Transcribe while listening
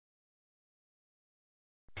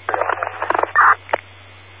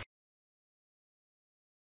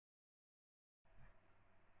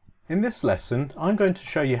In this lesson, I'm going to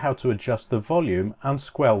show you how to adjust the volume and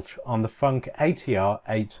squelch on the Funke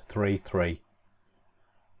ATR833.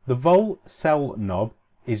 The vol cell knob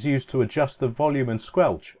is used to adjust the volume and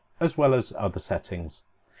squelch, as well as other settings.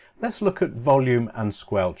 Let's look at volume and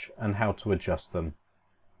squelch and how to adjust them.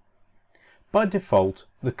 By default,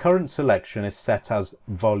 the current selection is set as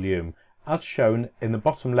volume, as shown in the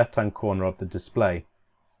bottom left-hand corner of the display.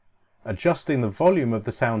 Adjusting the volume of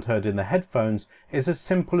the sound heard in the headphones is as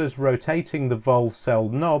simple as rotating the vol cell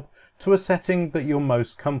knob to a setting that you're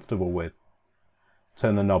most comfortable with.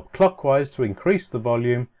 Turn the knob clockwise to increase the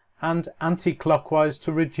volume and anti-clockwise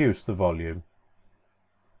to reduce the volume.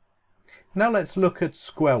 Now let's look at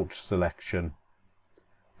squelch selection.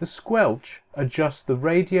 The squelch adjusts the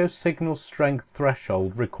radio signal strength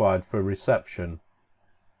threshold required for reception.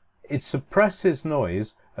 It suppresses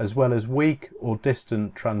noise as well as weak or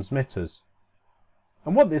distant transmitters.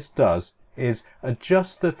 And what this does is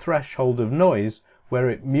adjust the threshold of noise where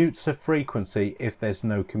it mutes a frequency if there's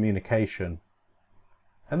no communication.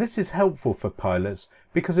 And this is helpful for pilots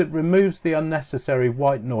because it removes the unnecessary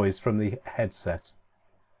white noise from the headset.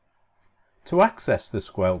 To access the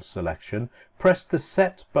squelch selection, press the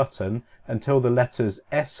Set button until the letters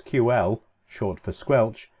SQL, short for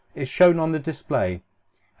squelch, is shown on the display,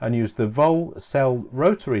 and use the vol cell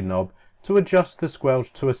rotary knob to adjust the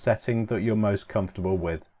squelch to a setting that you're most comfortable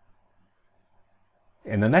with.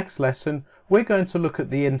 In the next lesson, we're going to look at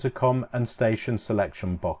the intercom and station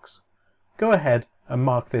selection box. Go ahead and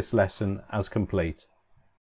mark this lesson as complete.